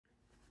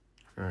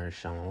All right,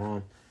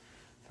 Shalom.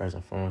 First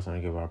and foremost, I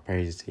want to give our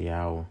praises to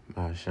Yahweh,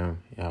 Mahashem,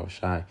 Yahweh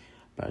Shai,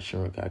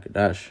 Bashim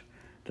Kakadash.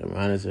 The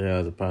reminder today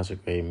is Apostle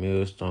Great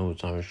Millstone, who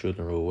taught me truth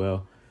and rule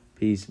well.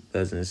 Peace,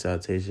 blessing, and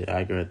salutation,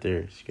 accurate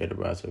there. Scared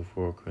about to the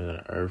four corners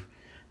of the earth.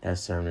 That's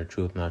serving the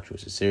truth, not true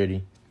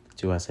sincerity.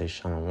 To I say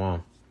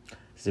Shalom.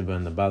 This is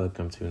Brother Nabala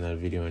come to another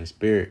video in the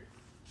spirit.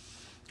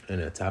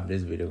 And the top of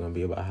this video going to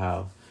be about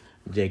how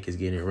Jake is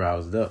getting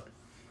roused up.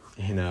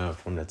 And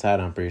from the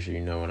title, I'm pretty sure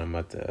you know what I'm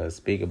about to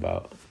speak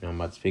about. I'm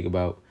about to speak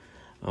about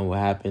what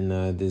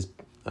happened this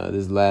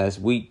last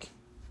week,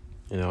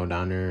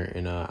 down there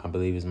in, I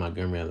believe it's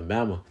Montgomery,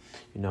 Alabama,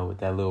 with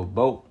that little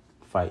boat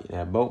fight,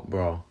 that boat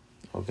brawl,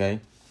 okay?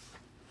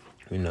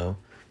 It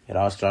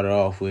all started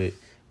off with,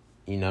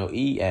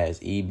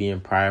 E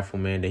being prideful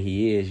man that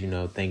he is,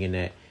 thinking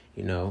that,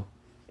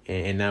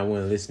 and not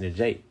want to listen to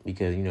Jake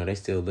because, they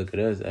still look at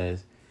us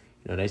as,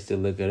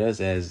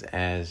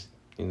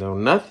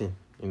 nothing.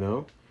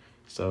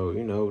 So,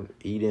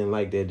 he didn't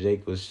like that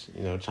Jake was,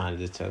 trying to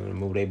just tell him to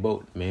move their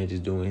boat. Man,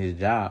 just doing his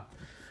job.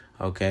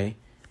 Okay.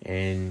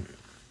 And,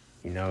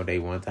 they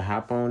want to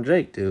hop on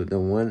Jake, the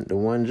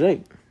one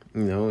Jake,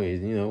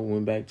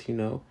 went back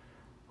to,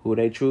 who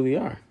they truly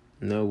are,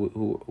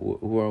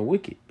 who are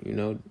wicked,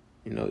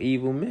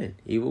 evil men,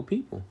 evil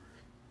people,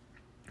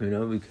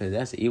 because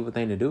that's the evil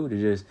thing to do,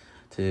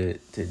 to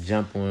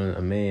jump on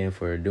a man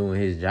for doing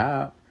his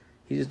job.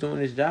 He's just doing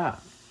his job,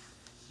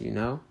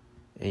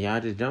 and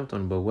y'all just jumped on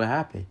him. But what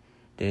happened?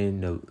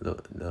 Then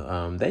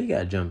they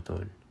got jumped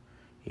on,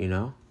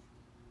 and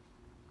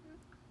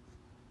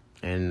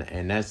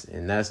that's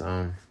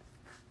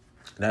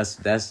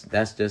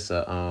just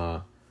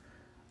a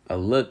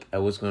look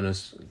at what's gonna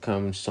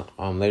come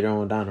later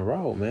on down the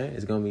road, man.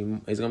 It's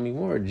gonna be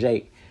more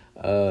Jake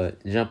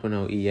jumping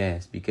on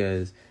ass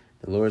because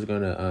the Lord's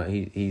gonna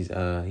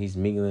he's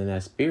mingling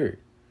that spirit.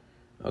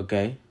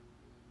 Okay,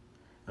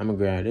 I'm gonna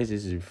grab this.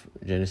 This is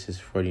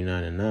Genesis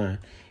 49:9.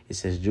 It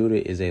says,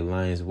 Judah is a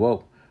lion's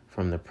whelp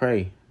from the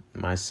prey.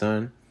 My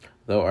son,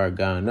 thou art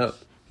gone up.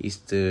 He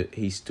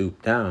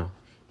stooped down.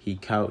 He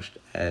couched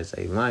as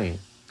a lion,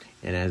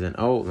 and as an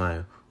old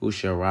lion, who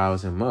shall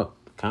rouse him up?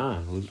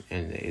 And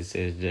it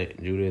says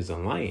Judah is a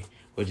lion,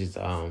 which is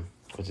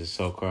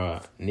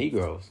so-called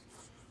Negroes.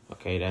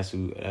 Okay, that's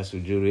who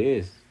Judah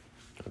is.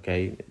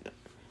 Okay,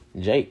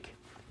 Jake.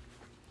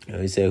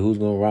 He said, who's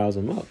gonna rouse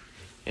him up?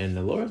 And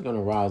the Lord's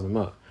gonna rouse him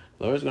up.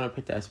 The Lord's gonna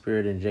put that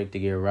spirit in Jake to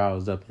get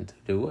roused up and to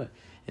do what?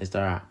 And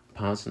start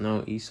pouncing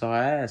on Esau's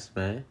ass,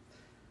 man.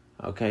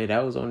 Okay,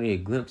 that was only a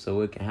glimpse of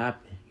what can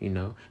happen,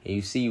 And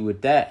you see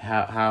with that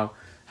how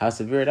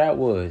severe that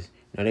was.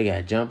 They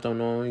got jumped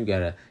on. You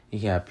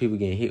got people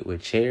getting hit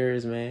with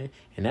chairs, man.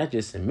 And that's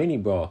just a mini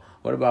brawl.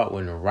 What about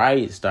when the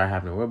riots start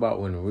happening? What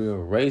about when the real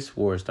race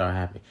wars start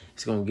happening?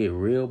 It's gonna get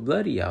real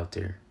bloody out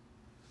there.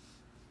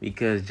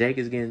 Because Jake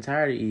is getting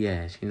tired of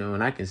E-ass,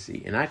 and I can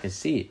see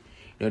it.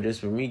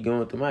 Just for me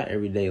going through my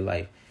everyday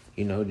life,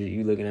 you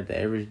looking at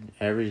the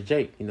average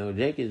Jake,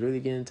 Jake is really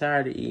getting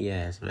tired of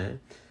E-ass, man.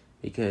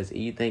 Because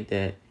he think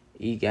that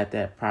he got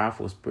that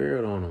powerful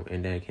spirit on him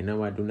and that can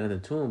nobody do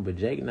nothing to him. But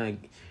Jake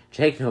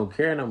don't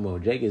care no more.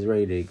 Jake is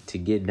ready to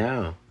get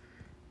down.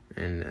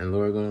 And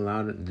Lord gonna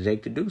allow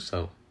Jake to do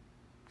so.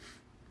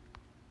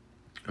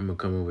 I'm gonna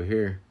come over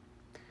here.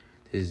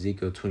 This is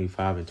Ezekiel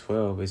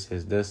 25:12. It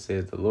says, thus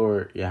says the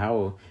Lord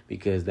Yahweh,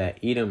 because that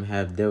Edom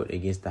have dealt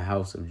against the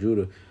house of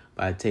Judah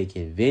by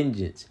taking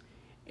vengeance,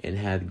 and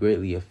hath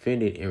greatly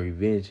offended and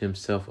revenged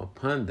himself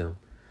upon them.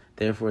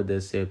 Therefore,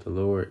 thus saith the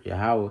Lord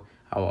Yahweh,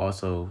 I will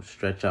also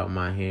stretch out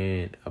my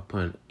hand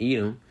upon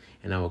Edom,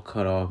 and I will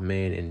cut off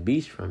man and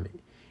beast from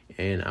it,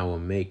 and I will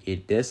make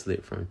it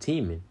desolate from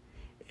Teman,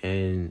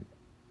 and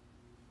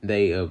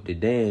they of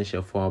Dedan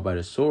shall fall by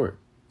the sword.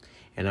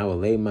 And I will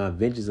lay my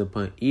vengeance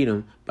upon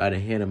Edom by the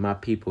hand of my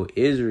people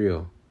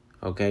Israel.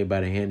 Okay, by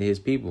the hand of his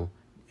people.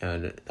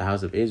 The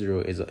house of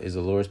Israel is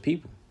the Lord's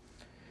people.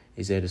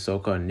 He said the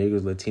so-called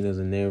Negroes, Latinos,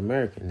 and Native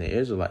Americans, the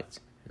Israelites.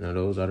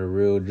 Those are the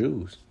real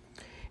Jews.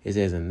 It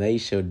says, and they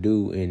shall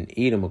do in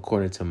Edom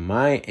according to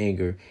my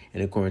anger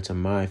and according to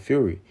my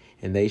fury.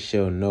 And they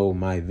shall know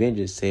my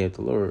vengeance, saith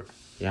the Lord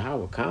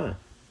Yahweh Khan.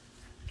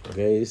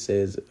 Okay, it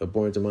says,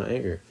 according to my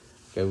anger.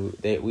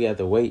 Okay, we have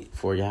to wait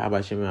for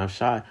Yahweh Shem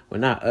Shai. Well,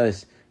 not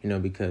us,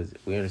 because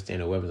we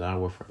understand the weapons of our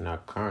warfare are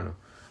not carnal.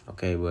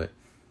 Okay, but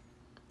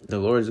the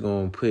Lord is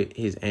going to put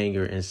his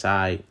anger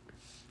inside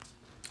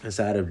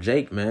of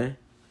Jake, man.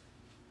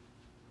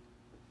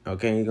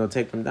 Okay, he's going to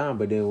take them down.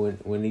 But then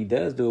when he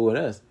does do it with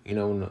us,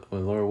 when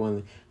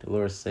the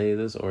Lord saves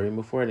us, or even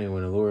before then,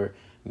 when the Lord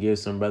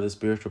gives some brothers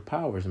spiritual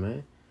powers,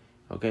 man.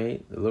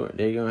 Okay, the Lord,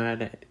 they're going to have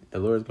that. The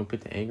Lord's going to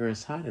put the anger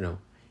inside of them.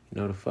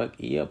 To fuck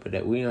E up, but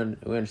that we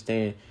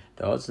understand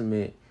the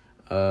ultimate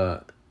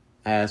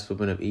ass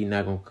whooping of E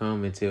not gonna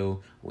come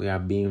until we are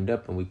beamed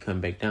up and we come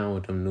back down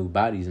with them new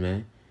bodies,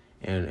 man,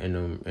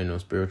 and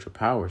those spiritual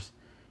powers,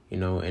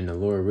 and the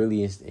Lord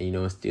really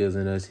instills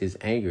in us his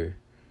anger,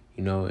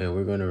 and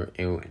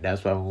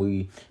that's why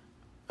we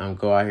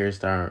go out here and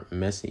start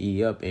messing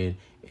E up and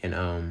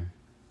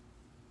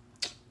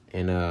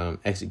and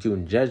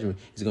executing judgment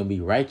is gonna be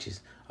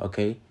righteous,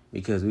 okay?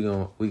 Because we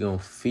gonna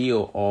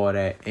feel all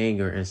that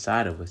anger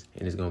inside of us,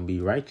 and it's gonna be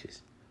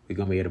righteous. We're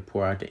gonna be able to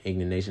pour out the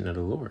indignation of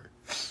the Lord.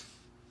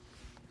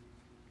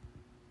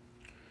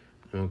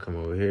 I'm gonna come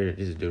over here.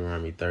 This is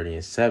Deuteronomy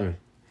 30:7.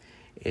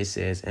 It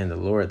says, "And the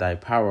Lord thy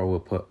power will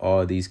put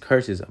all these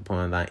curses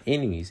upon thy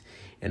enemies,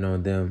 and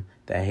on them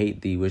that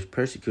hate thee, which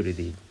persecuted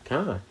thee."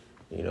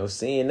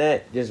 Seeing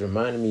that just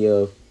reminded me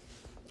of,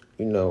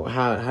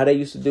 how they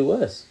used to do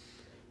us.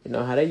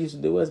 How they used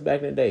to do us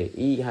back in the day.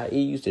 How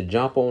he used to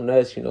jump on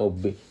us,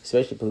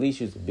 especially police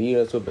used to beat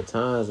us with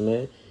batons,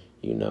 man.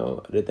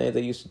 The things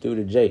they used to do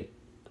to Jake.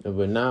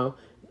 But now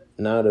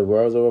the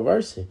world's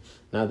reversing.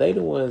 Now they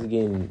the ones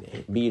getting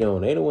beat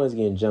on. They the ones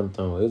getting jumped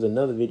on. It was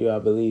another video, I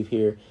believe,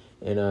 here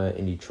in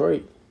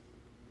Detroit.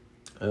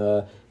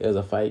 There was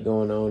a fight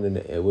going on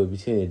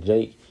between the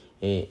Jake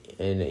and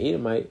the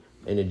Edomite,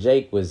 and the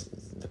Jake was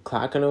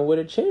clocking him with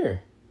a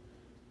chair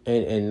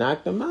and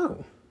knocked him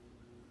out.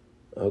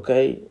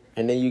 Okay,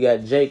 and then you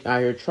got Jake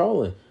out here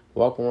trolling,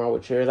 walking around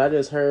with chairs. I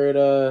just heard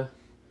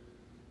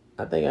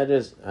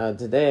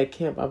today at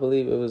camp, I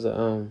believe it was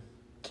a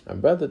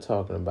brother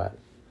talking about it.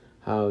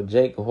 How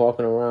Jake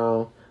walking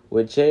around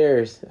with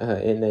chairs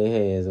in their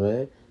hands,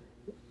 man.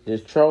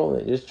 Just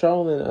trolling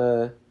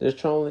Esau.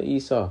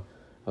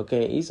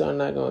 Okay, Esau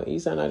not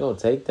gonna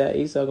take that.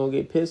 Esau gonna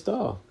get pissed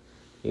off.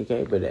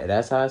 Okay, but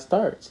that's how it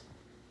starts.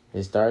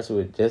 It starts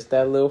with just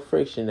that little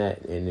friction, and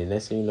then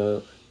next thing you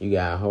know, you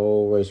got a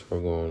whole race war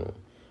going on.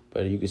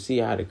 But you can see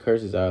how the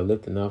curses are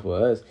lifting off of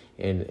us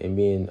and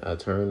being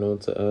turned on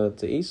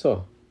to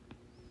Esau.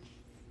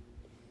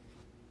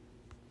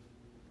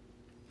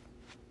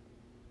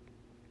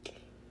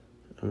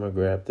 I'm gonna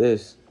grab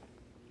this.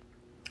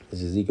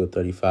 This is Ezekiel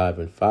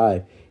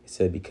 35:5. It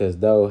said, "Because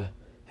thou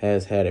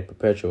hast had a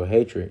perpetual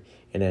hatred,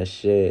 and hast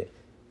shed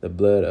the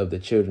blood of the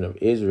children of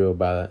Israel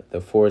by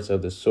the force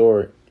of the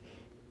sword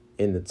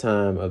in the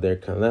time of their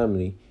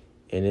calamity,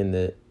 and in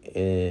the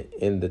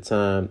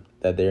time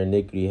that their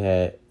iniquity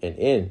had an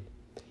end.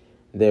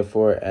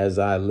 Therefore, as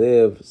I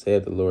live,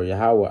 saith the Lord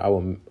Yahweh, I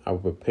will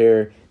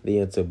prepare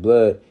thee unto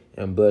blood,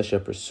 and blood shall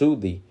pursue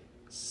thee.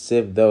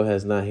 If thou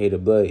hast not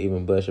hated blood,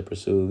 even blood shall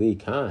pursue thee."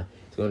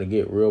 It's going to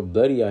get real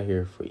bloody out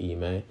here for E,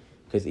 man.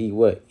 Because E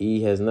what?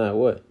 E has not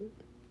what?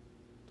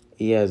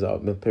 E has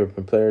been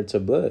prepared to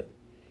blood.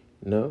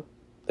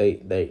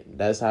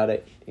 That's how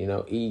they,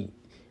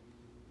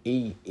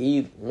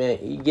 man,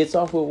 he gets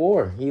off with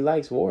war. He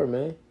likes war,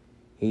 man.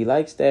 He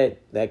likes that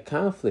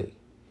conflict.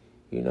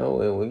 He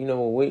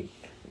didn't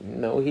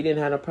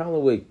have a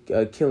problem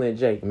with killing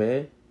Jake,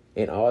 man,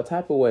 in all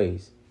type of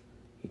ways.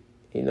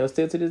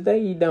 Still to this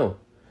day, he don't.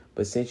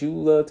 But since you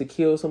love to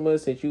kill so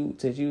much, since you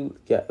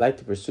like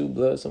to pursue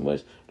blood so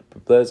much, the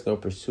blood's gonna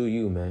pursue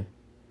you, man.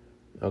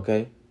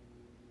 Okay?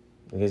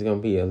 There's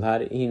gonna be a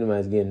lot of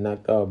Edomites getting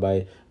knocked off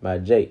by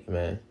Jake,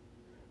 man.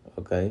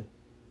 Okay?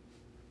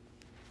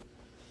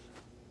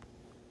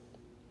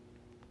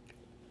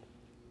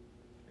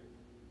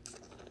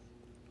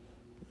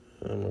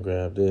 I'm gonna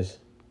grab this.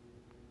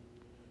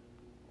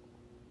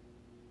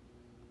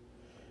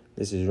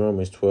 This is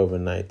Romans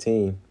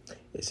 12:19.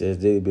 It says,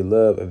 "Dearly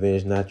beloved,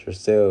 avenge not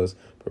yourselves,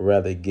 but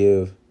rather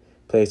give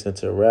place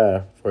unto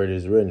wrath, for it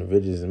is written,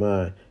 vengeance is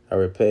mine, I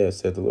repay,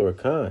 saith the Lord."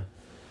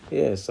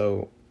 Yeah,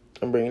 so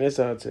I'm bringing this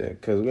out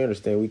because we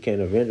understand we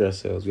can't avenge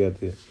ourselves. We have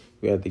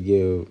to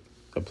give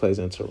a place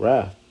unto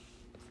wrath,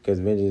 because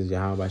vengeance is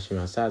Yahweh Shem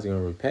Asai is going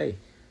to repay.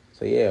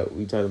 So yeah,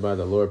 we talked about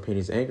the Lord paying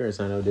his anger, and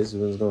so I know this is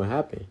what's going to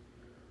happen.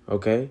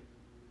 Okay,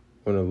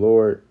 when the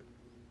Lord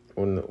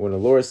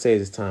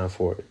says it's time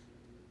for it.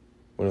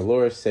 When the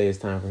Lord says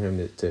it's time for him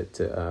to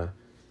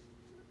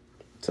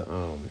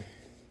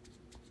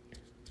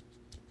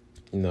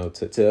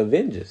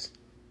avenge us,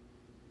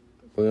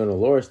 we're on the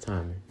Lord's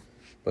timing.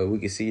 But we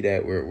can see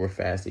that we're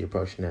fastly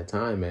approaching that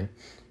time, man.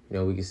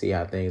 We can see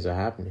how things are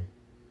happening.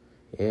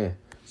 Yeah.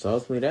 So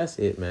ultimately, that's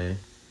it, man.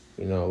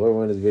 Lord,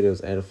 one of this video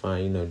is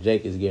edifying.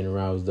 Jake is getting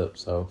roused up.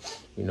 So,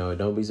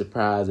 don't be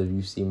surprised if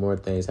you see more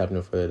things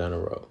happening further down the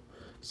road.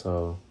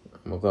 So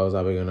I'm going to close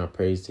out by giving our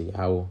praise to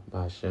Yahweh,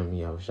 Ba'ashem,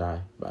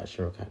 Yahushai,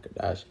 Ba'ashem,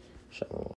 Kakadash, Shalom.